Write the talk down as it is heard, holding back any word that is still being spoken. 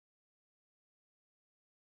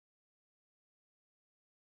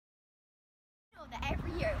that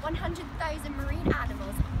every year 100,000 marine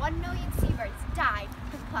animals and 1 million seabirds die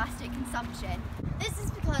from plastic consumption. This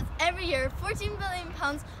is because every year 14 billion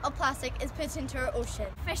pounds of plastic is put into our ocean.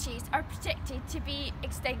 Fishes are predicted to be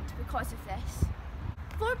extinct because of this.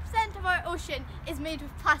 4% of our ocean is made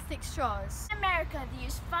with plastic straws. In America, they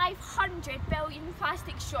use 500 billion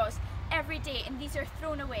plastic straws every day, and these are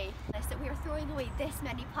thrown away. That we are throwing away this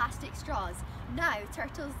many plastic straws. Now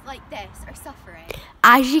turtles like this are suffering.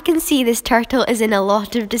 As you can see, this turtle is in a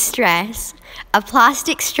lot of distress. A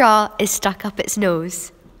plastic straw is stuck up its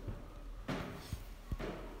nose.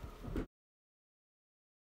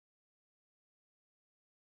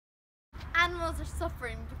 Animals are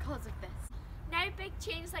suffering because of this. Now big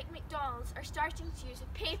chains like McDonald's are starting to use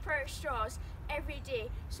paper straws every day,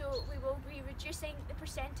 so we will be reducing the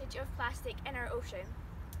percentage of plastic in our ocean.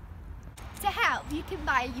 To help, you can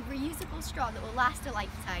buy a reusable straw that will last a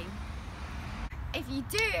lifetime. If you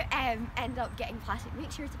do end up getting plastic,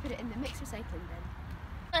 make sure to put it in the mixed recycling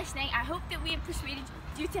bin. Listening, I hope that we have persuaded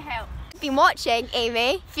you to help. Been watching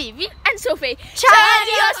Amy, Phoebe and Sophie.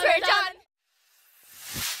 Adios, we're done!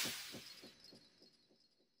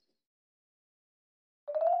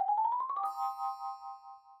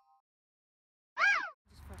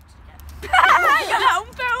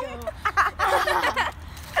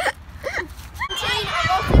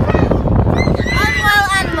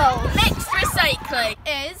 Unwell animals Mixed recycling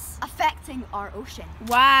is Affecting our ocean.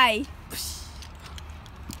 why?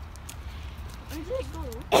 Where did it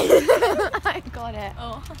go? I got it.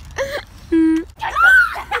 Oh.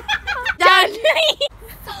 Done.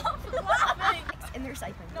 Stop laughing. In the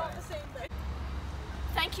recycling Not bin. the same thing.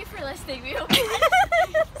 Thank you for listening. We hope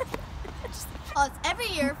Every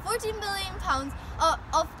year 14 billion pounds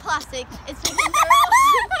of plastic is taken into our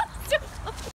ocean.